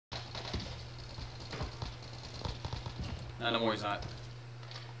No more he's not.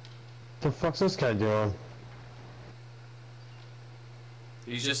 The fuck's this guy doing?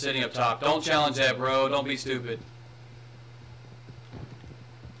 He's just sitting up top. Don't challenge that, bro. Don't be stupid.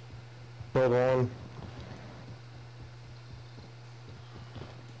 Hold on.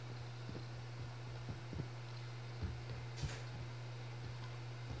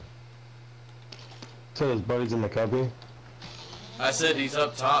 So his buddy's in the cubby. I said he's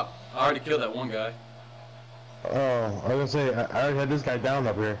up top. I already killed that one guy. Oh, I was gonna say, I already had this guy down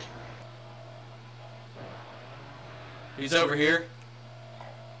up here. He's over here.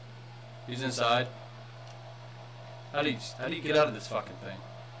 He's inside. How do you get out of this fucking thing?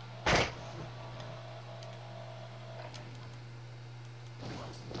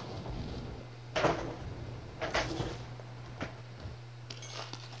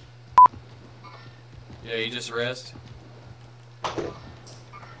 Yeah, you just rest.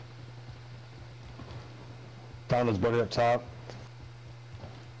 Found his buddy up top.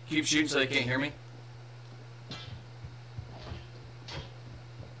 Keep shooting so they can't hear me.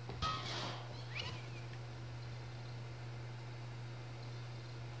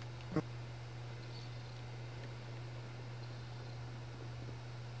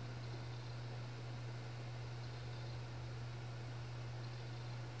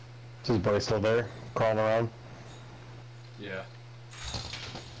 Is his buddy still there? Crawling around? Yeah.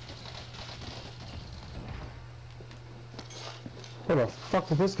 Where the fuck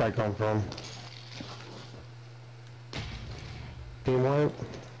did this guy come from? Team wipe?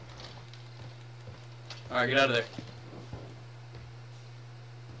 Alright, get out of there.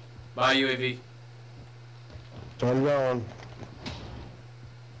 Bye, UAV. I'm going.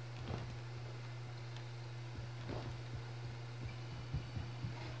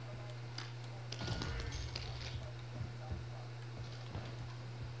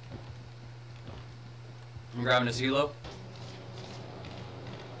 I'm grabbing a Zelo.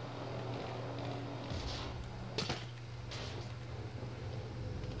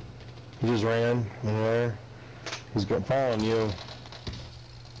 He just ran in there. He's following you.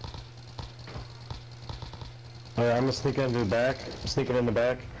 Alright, I'm gonna sneak into the back. Sneaking in the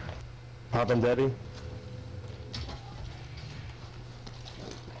back. Popping Debbie.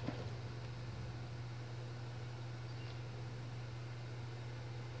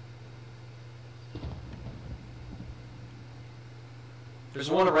 There's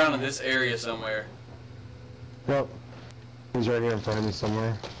one around in this area somewhere. Yep. He's right here in front of me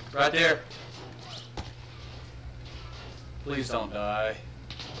somewhere. Right there. Please don't die.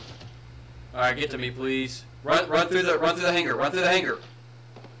 Alright, get to me, please. Run through the hangar. Run through the hangar.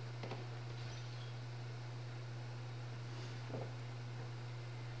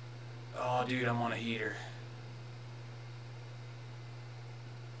 Oh, dude, I'm on a heater.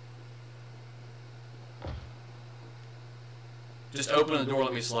 Just open the door,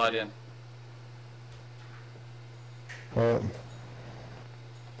 let me slide in. Alright.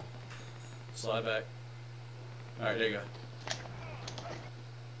 Slide back. Alright, there you go.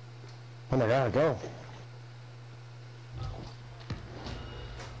 Oh my god, go.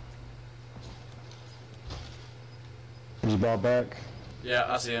 He's brought back. Yeah,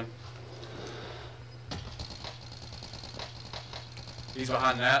 I see him. He's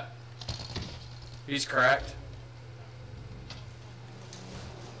behind that. He's cracked.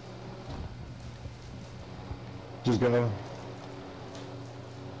 Just go.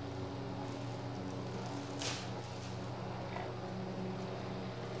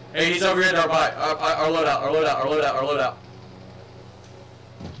 Hey, he's over here at our bike. Our loadout.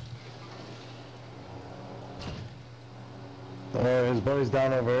 His buddy's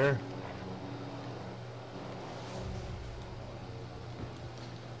down over here.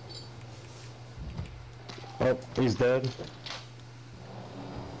 Oh, he's dead.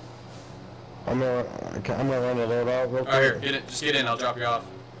 I'm gonna run the load out real quick. Alright, here, get it. Just get in. I'll drop you off.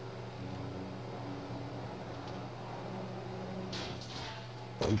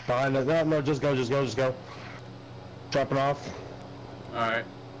 Behind it. No, just go. Dropping off. Alright.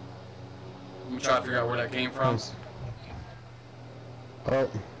 I'm gonna try to figure out where that came from. Oh.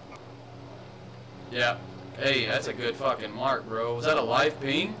 Yeah. Hey, that's a good fucking mark, bro. Was that a live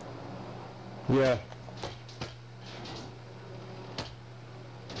ping? Yeah.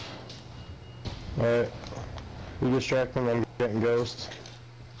 Alright. We distract them, I'm getting ghosts.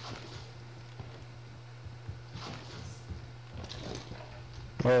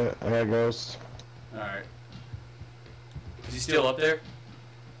 Alright, I got ghosts. Alright. Is he still up there?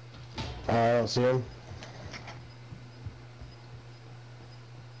 I don't see him.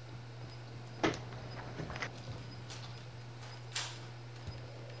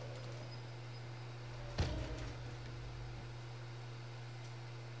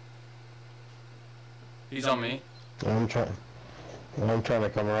 He's on me. I'm trying to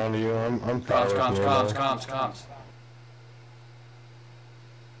come around to you. I'm Comms.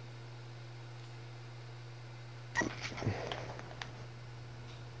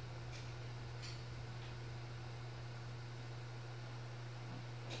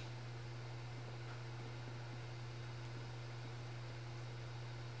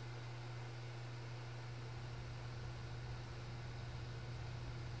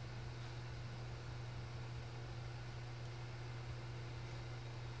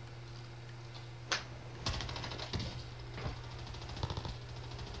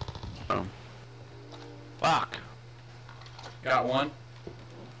 Fuck. Got one.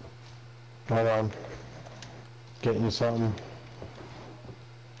 Hold on. Getting you something.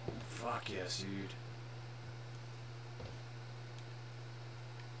 Fuck yes, dude.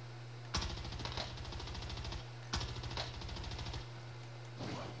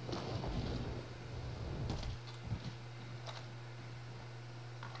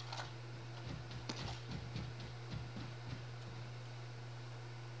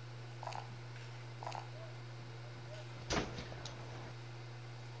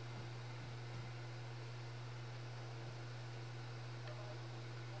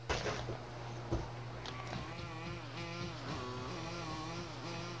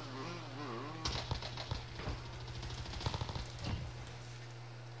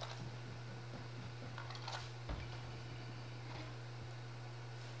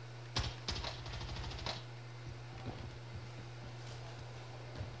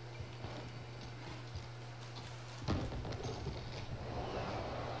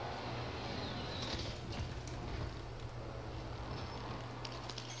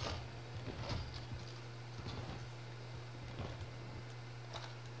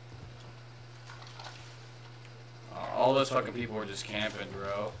 All those fucking people were just camping,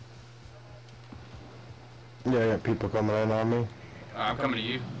 bro. Yeah, I got people coming in on me. I'm coming to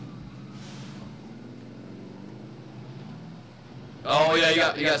you. Oh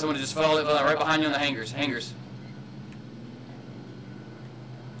yeah, you got someone who just fell right behind you in the hangars.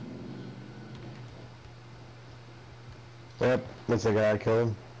 Yep, that's the guy I killed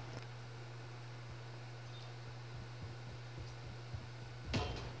him.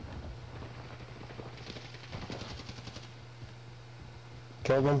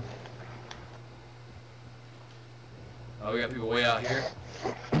 Killed him. Oh, we got people way out here.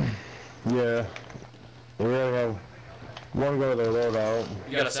 Yeah. We already have one go to their loadout.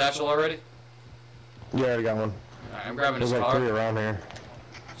 You got a satchel already? Yeah, I already got one. Alright, I'm grabbing There's his like car 3 around here.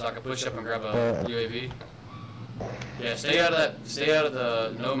 so I can push up and grab a UAV. Yeah, stay out of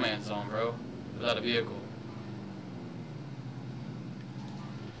the no man's zone, bro. Without a vehicle.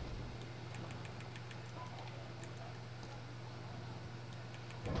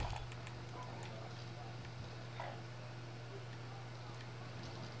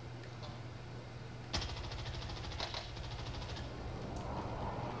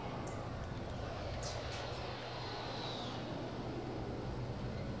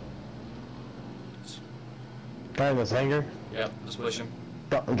 Guy in this hangar. Yep, let's push him.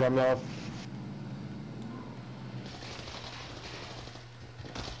 Drop me off.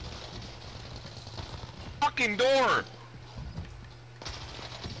 Fucking door!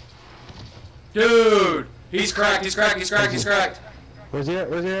 Dude! He's cracked. Where's he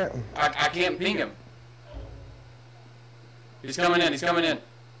at? I can't ping him. He's coming in.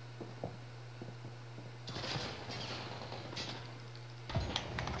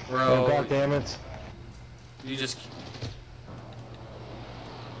 Bro. Oh, God damn it. You just...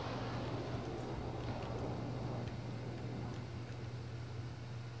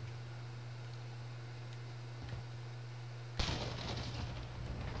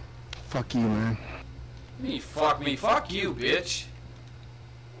 Fuck you, man. Fuck me. Fuck you, bitch.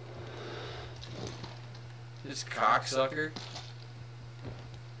 This cocksucker.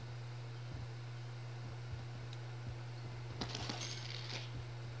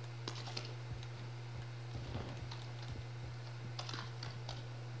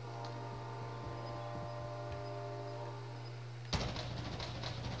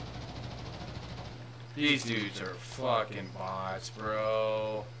 These dudes are fucking bots,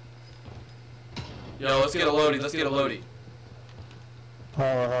 bro. Yo, let's get a loadie.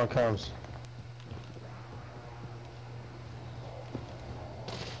 Oh, it comes.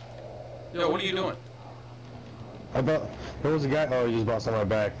 Yo, what are you doing? I thought there was a guy. Oh, he just bounced on my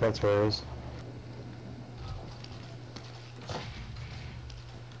back. That's where it is.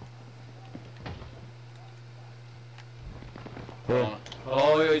 Yeah.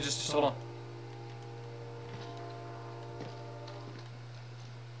 Oh, yeah, just hold on.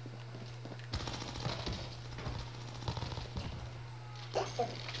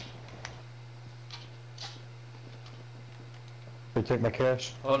 They take my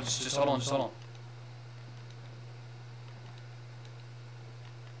cash. Hold on, just hold on, just hold on.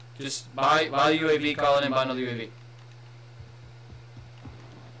 Just buy the UAV, call it in, buy another UAV.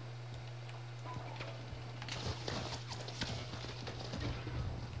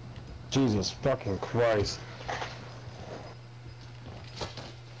 Jesus fucking Christ.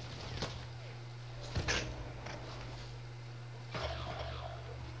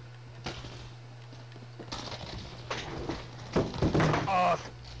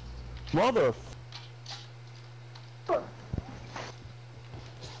 Mother.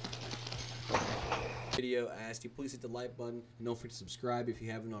 Video, I ask you please hit the like button and don't forget to subscribe if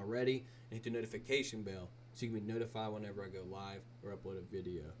you haven't already, and hit the notification bell so you can be notified whenever I go live or upload a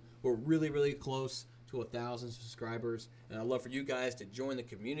video. We're really close to 1,000 subscribers, and I'd love for you guys to join the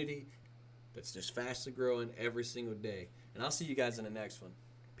community that's just fastly growing every single day. And I'll see you guys in the next one.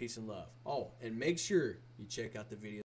 Peace and love. Oh, and make sure you check out the video